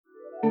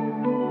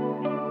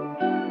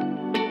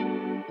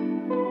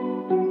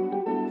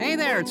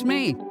there, it's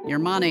me, your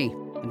money,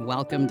 and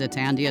welcome to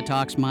Tandia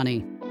Talks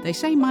Money. They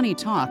say money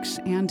talks,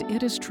 and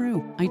it is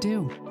true, I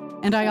do.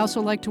 And I also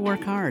like to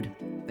work hard.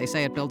 They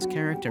say it builds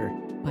character,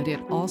 but it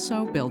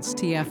also builds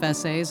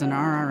TFSAs and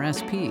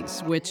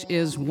RRSPs, which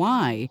is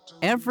why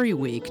every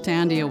week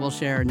Tandia will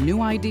share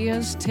new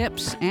ideas,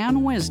 tips,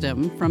 and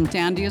wisdom from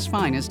Tandia's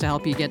finest to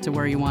help you get to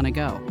where you want to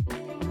go.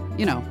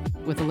 You know,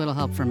 with a little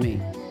help from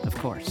me, of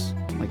course.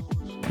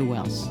 Like, who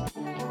else?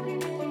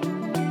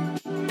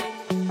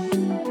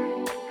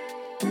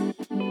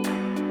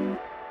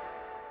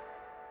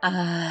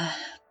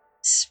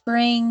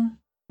 Spring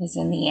is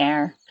in the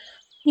air.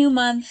 New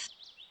month,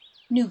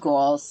 new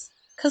goals.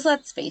 Because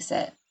let's face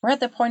it, we're at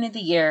the point of the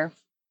year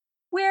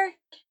where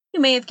you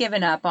may have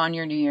given up on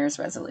your New Year's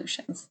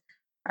resolutions.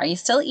 Are you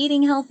still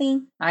eating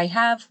healthy? I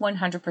have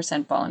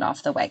 100% fallen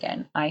off the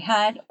wagon. I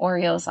had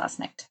Oreos last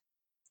night.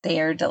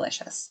 They are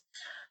delicious.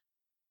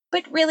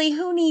 But really,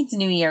 who needs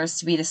New Year's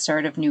to be the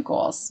start of new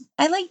goals?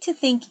 I like to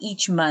think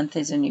each month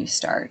is a new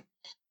start.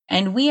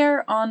 And we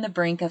are on the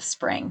brink of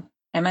spring.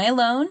 Am I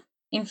alone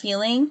in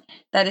feeling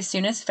that as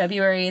soon as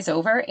February is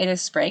over, it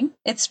is spring?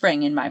 It's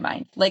spring in my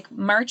mind. Like,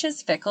 March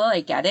is fickle. I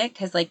get it,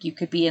 because like you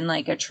could be in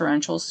like a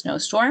torrential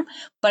snowstorm.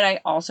 But I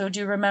also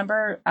do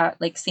remember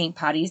like St.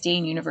 Patty's Day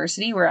in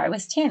university where I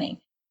was tanning.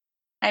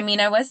 I mean,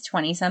 I was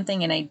 20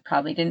 something and I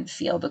probably didn't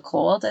feel the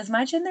cold as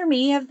much. And there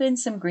may have been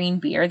some green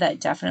beer that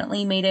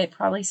definitely made it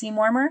probably seem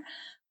warmer.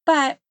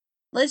 But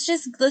let's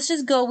just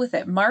go with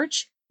it.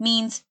 March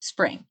means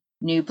spring.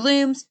 New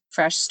blooms,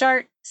 fresh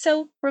start,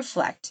 so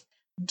reflect.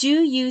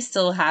 Do you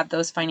still have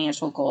those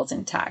financial goals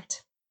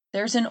intact?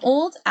 There's an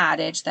old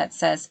adage that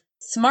says,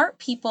 smart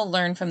people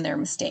learn from their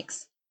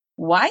mistakes.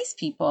 Wise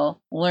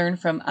people learn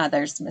from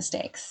others'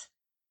 mistakes.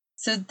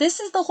 So this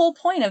is the whole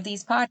point of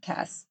these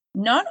podcasts.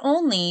 Not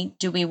only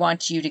do we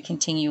want you to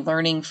continue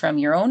learning from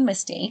your own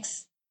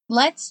mistakes,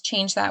 let's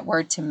change that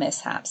word to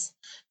mishaps.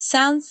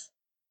 Sounds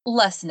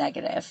less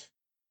negative,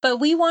 but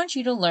we want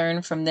you to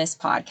learn from this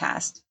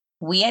podcast.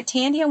 We at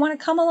Tandia want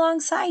to come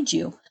alongside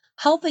you,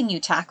 helping you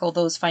tackle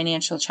those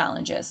financial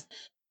challenges.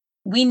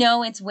 We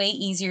know it's way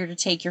easier to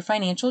take your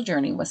financial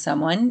journey with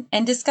someone,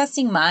 and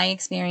discussing my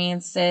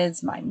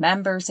experiences, my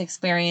members'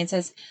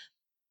 experiences,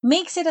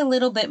 makes it a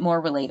little bit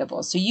more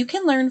relatable. So you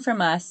can learn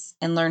from us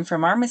and learn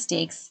from our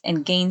mistakes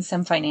and gain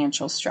some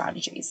financial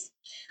strategies.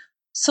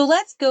 So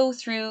let's go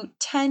through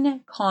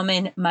 10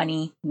 common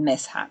money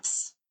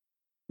mishaps.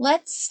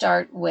 Let's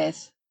start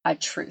with a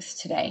truth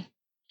today.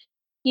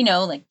 You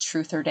know, like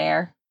truth or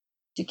dare.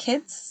 Do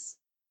kids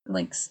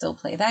like still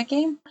play that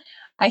game?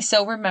 I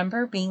so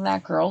remember being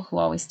that girl who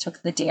always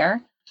took the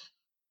dare,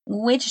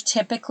 which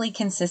typically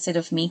consisted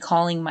of me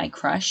calling my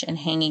crush and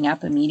hanging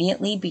up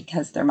immediately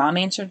because their mom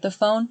answered the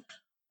phone.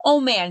 Oh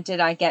man,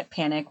 did I get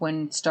panic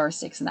when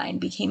 *69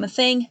 became a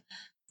thing.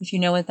 If you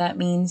know what that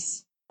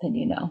means, then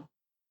you know.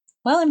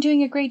 Well, I'm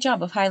doing a great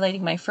job of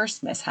highlighting my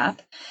first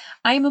mishap.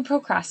 I am a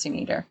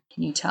procrastinator.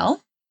 Can you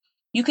tell?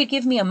 You could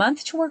give me a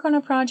month to work on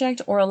a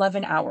project or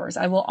 11 hours.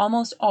 I will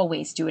almost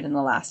always do it in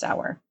the last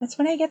hour. That's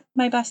when I get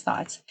my best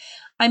thoughts.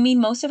 I mean,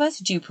 most of us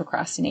do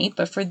procrastinate,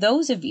 but for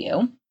those of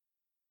you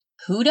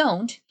who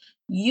don't,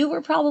 you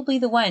were probably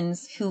the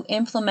ones who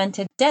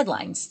implemented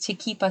deadlines to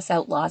keep us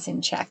outlaws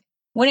in check.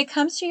 When it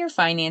comes to your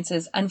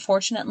finances,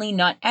 unfortunately,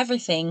 not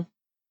everything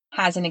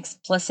has an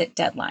explicit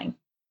deadline.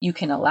 You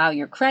can allow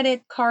your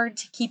credit card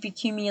to keep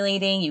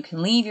accumulating. You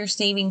can leave your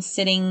savings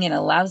sitting in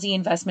a lousy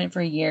investment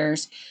for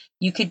years.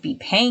 You could be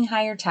paying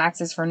higher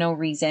taxes for no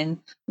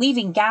reason,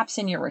 leaving gaps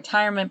in your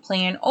retirement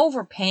plan,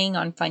 overpaying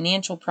on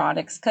financial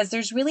products, because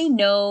there's really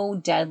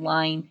no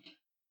deadline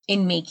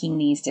in making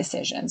these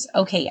decisions.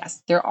 Okay,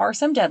 yes, there are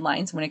some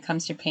deadlines when it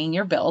comes to paying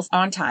your bills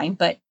on time,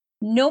 but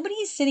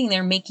nobody's sitting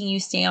there making you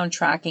stay on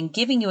track and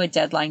giving you a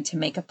deadline to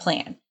make a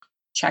plan.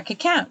 Check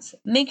accounts.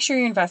 Make sure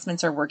your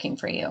investments are working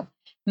for you.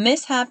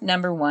 Mishap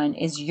number 1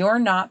 is you're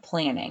not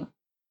planning.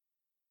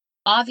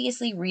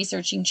 Obviously,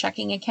 researching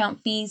checking account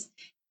fees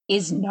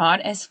is not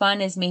as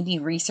fun as maybe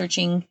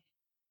researching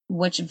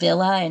which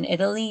villa in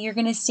Italy you're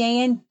going to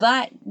stay in,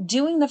 but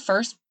doing the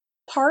first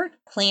part,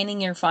 planning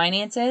your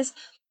finances,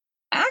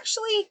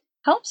 actually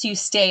helps you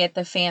stay at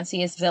the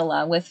fanciest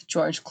villa with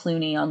George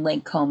Clooney on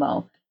Lake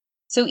Como.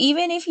 So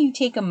even if you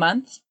take a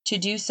month to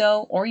do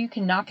so, or you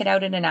can knock it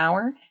out in an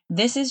hour,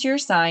 this is your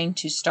sign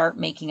to start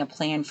making a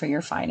plan for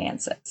your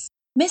finances.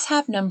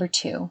 Mishap number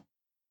 2,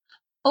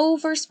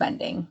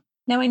 overspending.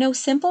 Now, I know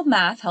simple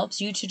math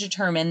helps you to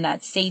determine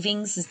that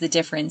savings is the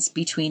difference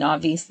between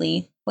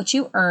obviously what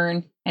you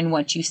earn and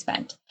what you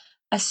spend,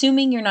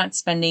 assuming you're not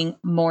spending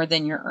more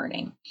than you're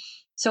earning.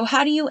 So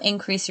how do you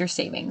increase your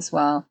savings?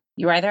 Well,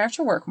 you either have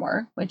to work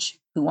more, which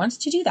who wants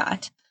to do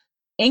that?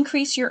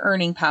 Increase your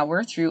earning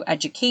power through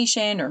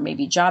education or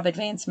maybe job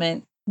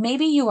advancement.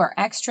 Maybe you are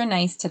extra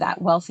nice to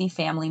that wealthy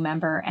family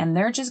member and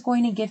they're just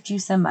going to gift you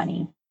some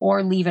money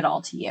or leave it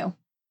all to you.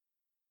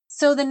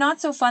 So the not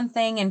so fun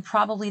thing, and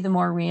probably the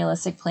more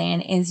realistic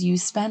plan, is you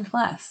spend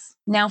less.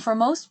 Now, for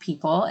most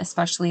people,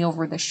 especially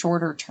over the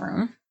shorter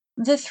term,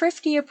 the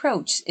thrifty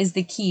approach is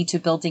the key to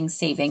building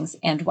savings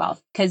and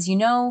wealth. Because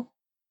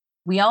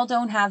We all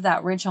don't have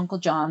that rich Uncle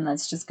John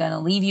that's just going to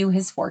leave you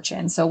his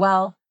fortune. So,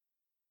 well,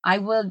 I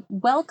would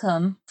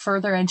welcome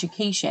further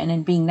education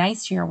and being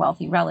nice to your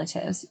wealthy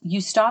relatives.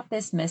 You stop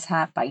this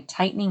mishap by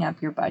tightening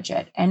up your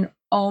budget. And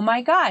oh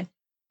my God,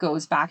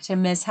 goes back to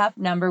mishap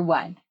number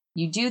 1.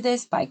 You do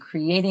this by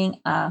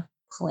creating a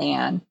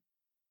plan.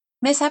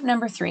 Mishap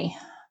number 3,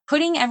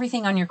 putting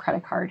everything on your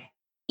credit card.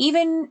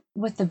 Even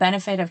with the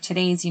benefit of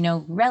today's,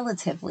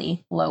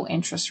 relatively low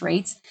interest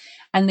rates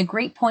and the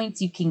great points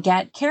you can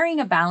get,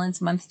 carrying a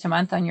balance month to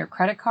month on your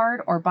credit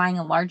card or buying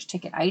a large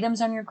ticket items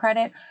on your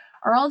credit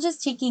are all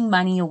just taking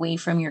money away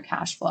from your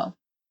cash flow.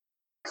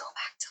 Go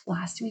back to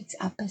last week's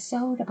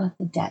episode about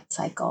the debt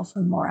cycle for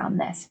more on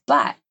this.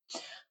 But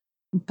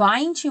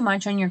buying too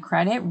much on your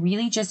credit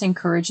really just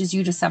encourages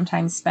you to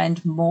sometimes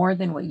spend more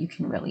than what you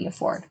can really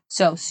afford.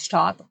 So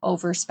stop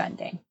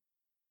overspending.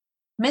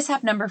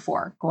 Mishap number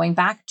 4, going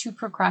back to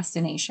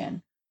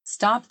procrastination.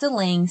 Stop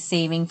delaying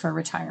saving for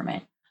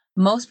retirement.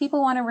 Most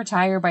people want to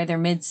retire by their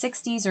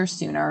mid-60s or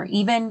sooner,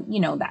 even,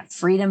 that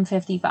freedom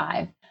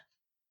 55.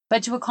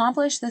 But to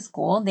accomplish this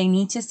goal, they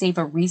need to save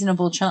a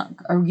reasonable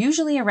chunk, or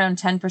usually around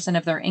 10%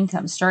 of their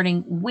income,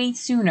 starting way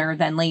sooner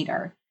than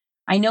later.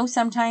 I know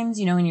sometimes,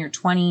 in your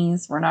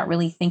 20s, we're not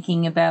really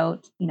thinking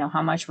about,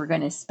 how much we're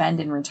going to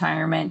spend in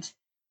retirement.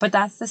 But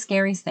that's the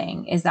scariest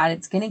thing, is that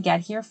it's going to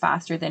get here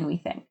faster than we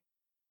think.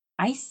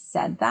 I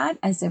said that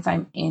as if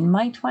I'm in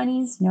my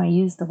 20s. I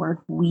use the word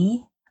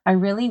we. I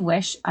really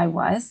wish I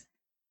was.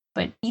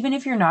 But even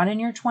if you're not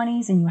in your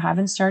 20s and you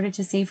haven't started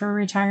to save for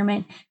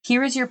retirement,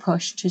 here is your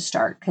push to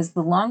start. Because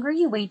the longer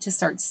you wait to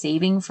start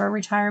saving for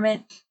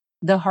retirement,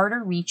 the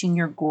harder reaching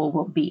your goal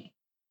will be.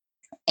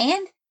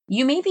 And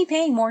you may be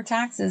paying more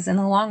taxes in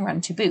the long run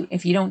to boot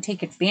if you don't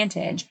take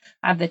advantage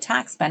of the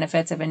tax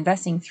benefits of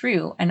investing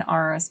through an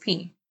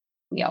RRSP.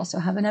 We also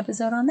have an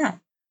episode on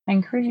that. I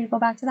encourage you to go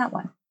back to that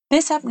one.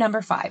 Mishap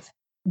number 5.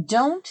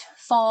 Don't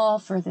fall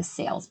for the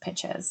sales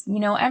pitches.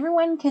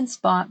 Everyone can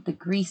spot the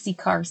greasy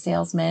car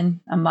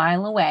salesman a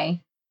mile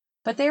away,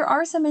 but there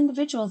are some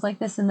individuals like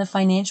this in the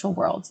financial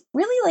world.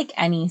 Really, like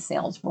any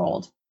sales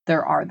world,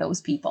 there are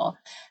those people.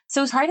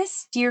 So try to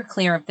steer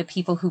clear of the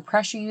people who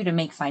pressure you to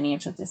make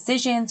financial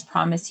decisions,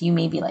 promise you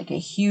maybe like a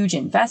huge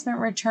investment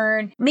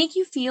return, make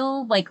you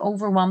feel like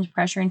overwhelmed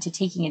pressure into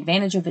taking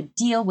advantage of a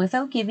deal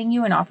without giving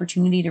you an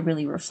opportunity to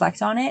really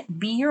reflect on it.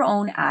 Be your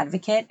own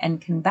advocate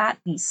and combat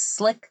these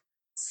slick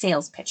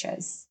sales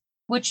pitches.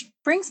 Which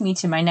brings me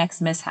to my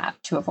next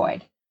mishap to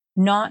avoid: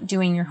 not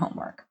doing your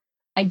homework.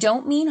 I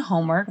don't mean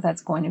homework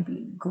that's going to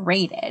be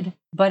graded,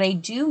 but I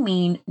do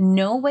mean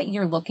know what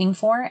you're looking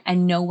for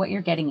and know what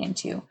you're getting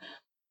into.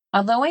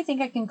 Although I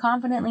think I can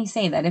confidently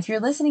say that if you're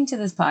listening to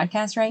this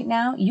podcast right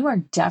now, you are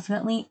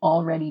definitely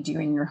already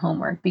doing your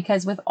homework,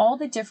 because with all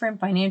the different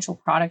financial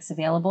products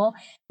available,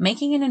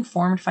 making an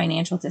informed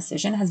financial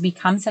decision has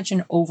become such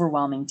an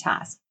overwhelming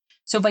task.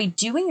 So by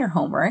doing your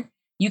homework,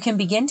 you can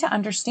begin to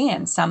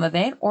understand some of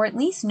it, or at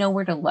least know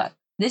where to look.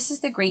 This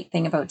is the great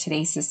thing about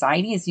today's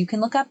society, is you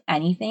can look up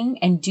anything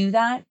and do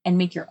that and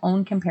make your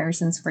own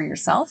comparisons for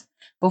yourself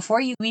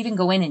before you even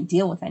go in and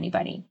deal with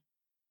anybody.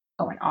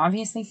 Oh, and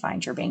obviously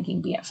find your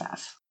banking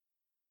BFF.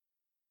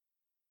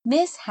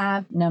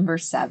 Mishap number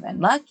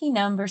 7, lucky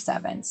number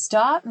 7,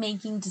 stop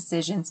making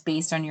decisions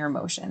based on your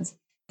emotions.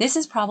 This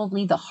is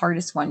probably the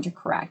hardest one to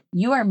correct.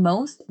 You are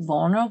most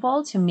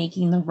vulnerable to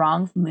making the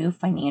wrong move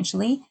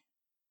financially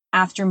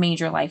after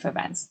major life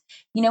events.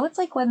 It's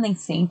like when they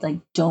say,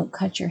 don't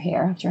cut your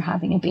hair after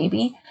having a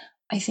baby.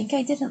 I think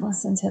I didn't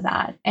listen to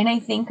that. And I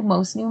think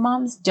most new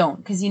moms don't,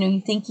 because,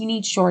 you think you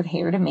need short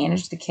hair to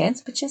manage the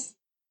kids, but just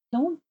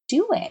don't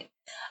do it.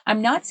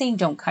 I'm not saying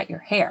don't cut your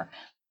hair,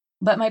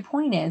 but my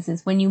point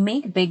is when you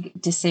make big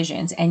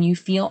decisions and you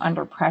feel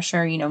under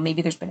pressure,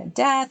 maybe there's been a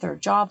death or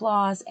job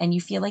loss and you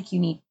feel like you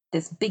need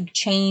this big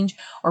change,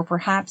 or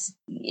perhaps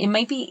it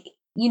might be,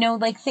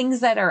 things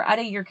that are out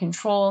of your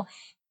control.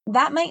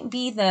 That might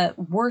be the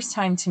worst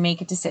time to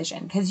make a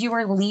decision, because you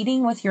are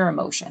leading with your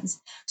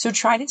emotions. So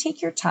try to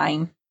take your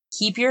time,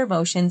 keep your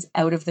emotions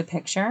out of the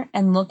picture,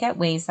 and look at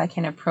ways that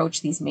can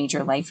approach these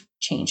major life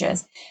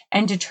changes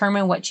and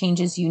determine what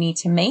changes you need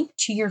to make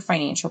to your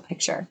financial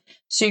picture.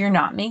 So you're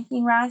not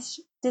making rash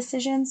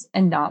decisions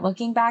and not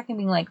looking back and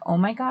being like, oh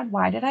my God,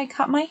 why did I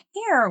cut my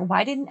hair?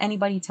 Why didn't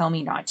anybody tell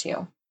me not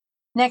to?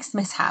 Next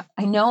mishap.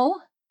 I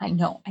know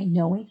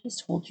I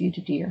just told you to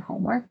do your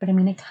homework, but I'm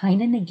going to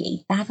kind of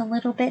negate that a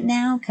little bit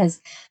now,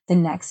 because the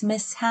next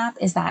mishap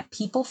is that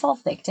people fall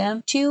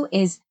victim to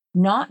is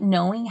not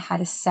knowing how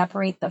to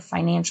separate the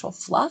financial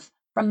fluff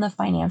from the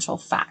financial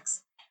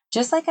facts.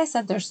 Just like I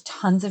said, there's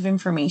tons of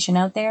information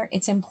out there.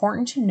 It's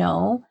important to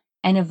know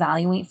and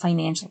evaluate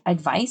financial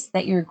advice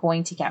that you're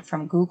going to get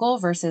from Google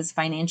versus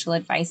financial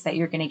advice that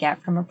you're going to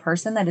get from a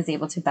person that is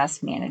able to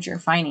best manage your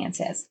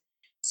finances.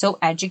 So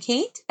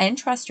educate and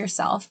trust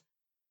yourself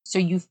so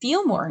you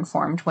feel more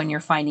informed when you're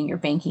finding your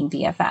banking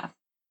BFF.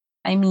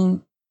 I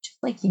mean, Just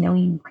like,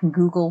 you can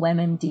Google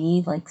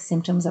WebMD, like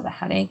symptoms of a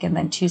headache, and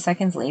then 2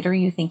 seconds later,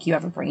 you think you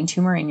have a brain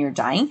tumor and you're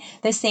dying.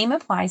 The same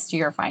applies to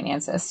your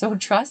finances. So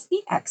trust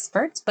the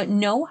experts, but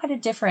know how to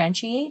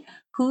differentiate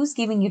who's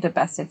giving you the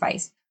best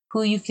advice,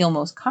 who you feel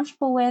most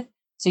comfortable with,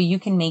 so you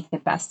can make the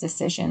best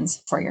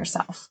decisions for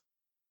yourself.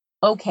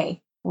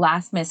 Okay,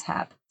 last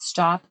mishap.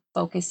 Stop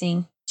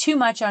focusing too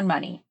much on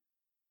money.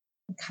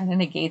 It kind of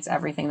negates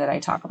everything that I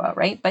talk about,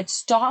 right? But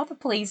stop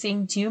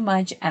placing too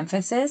much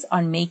emphasis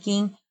on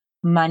making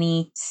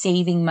money,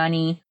 saving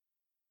money.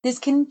 This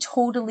can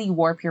totally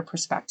warp your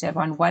perspective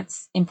on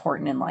what's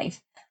important in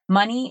life.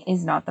 Money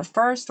is not the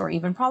first or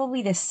even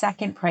probably the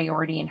second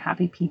priority in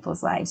happy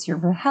people's lives.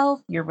 Your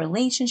health, your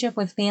relationship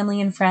with family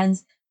and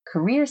friends,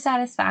 career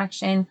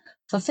satisfaction,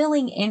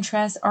 fulfilling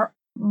interests are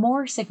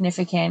more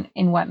significant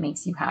in what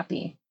makes you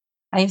happy.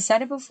 I have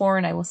said it before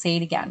and I will say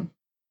it again.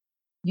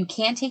 You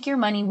can't take your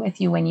money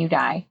with you when you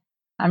die.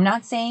 I'm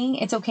not saying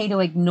it's okay to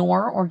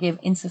ignore or give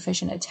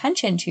insufficient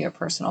attention to your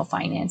personal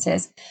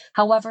finances.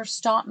 However,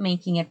 stop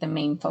making it the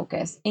main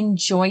focus.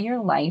 Enjoy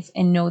your life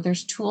and know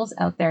there's tools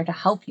out there to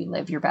help you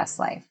live your best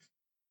life.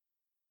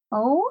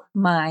 Oh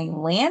my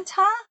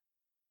Lanta?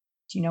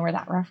 Do you know where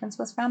that reference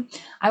was from?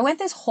 I went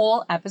this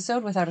whole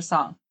episode without a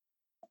song.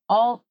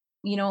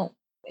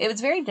 It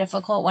was very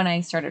difficult when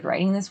I started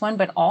writing this one,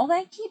 but all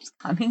that keeps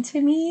coming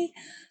to me.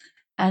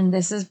 And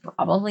this is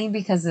probably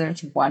because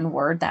there's one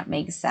word that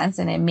makes sense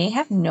and it may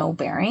have no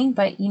bearing,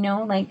 but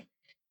like,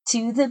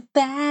 to the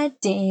bad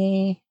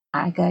day,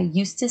 I got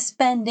used to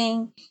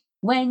spending.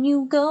 When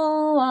you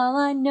go, all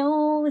I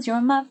know is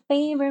you're my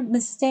favorite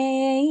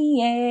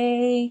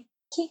mistake.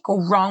 Can't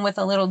go wrong with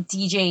a little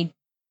DJ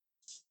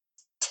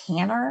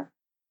Tanner.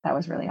 That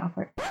was really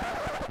awkward.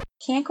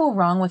 Can't go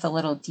wrong with a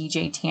little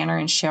DJ Tanner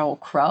and Sheryl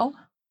Crow.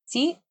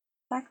 See?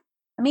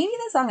 Maybe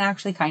the song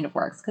actually kind of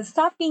works, because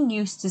stop being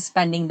used to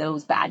spending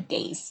those bad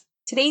days.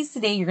 Today's the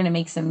day you're going to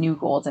make some new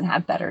goals and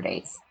have better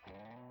days.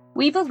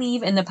 We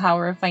believe in the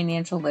power of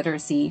financial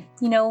literacy.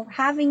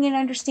 Having an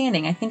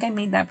understanding, I think I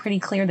made that pretty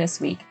clear this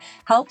week,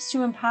 helps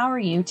to empower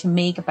you to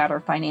make better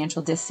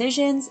financial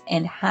decisions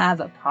and have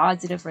a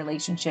positive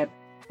relationship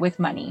with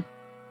money.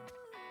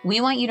 We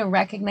want you to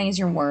recognize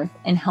your worth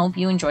and help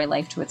you enjoy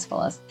life to its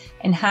fullest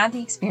and have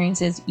the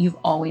experiences you've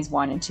always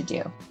wanted to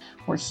do.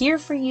 We're here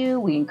for you.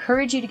 We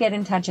encourage you to get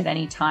in touch at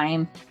any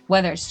time,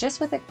 whether it's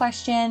just with a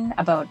question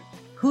about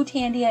who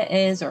Tandia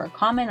is or a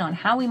comment on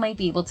how we might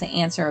be able to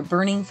answer a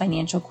burning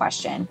financial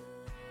question.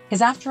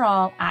 Because after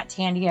all, at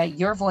Tandia,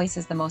 your voice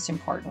is the most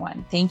important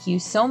one. Thank you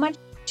so much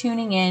for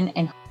tuning in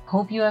and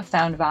hope you have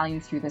found value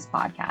through this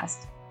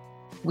podcast.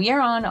 We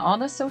are on all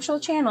the social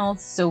channels,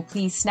 so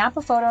please snap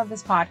a photo of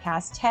this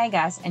podcast, tag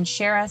us, and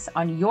share us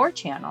on your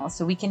channel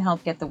so we can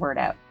help get the word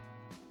out.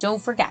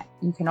 Don't forget,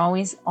 you can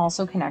always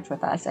also connect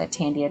with us at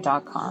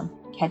tandia.com.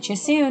 Catch you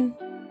soon.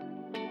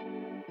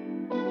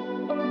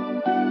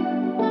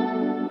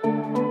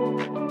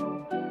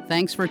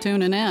 Thanks for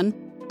tuning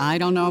in. I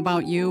don't know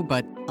about you,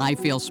 but I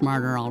feel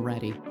smarter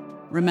already.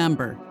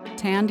 Remember,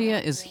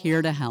 Tandia is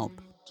here to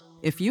help.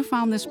 If you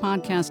found this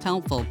podcast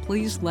helpful,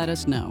 please let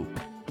us know.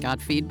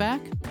 Got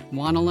feedback?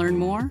 Want to learn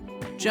more?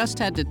 Just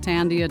head to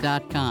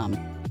Tandia.com.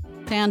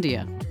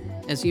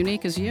 Tandia, as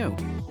unique as you.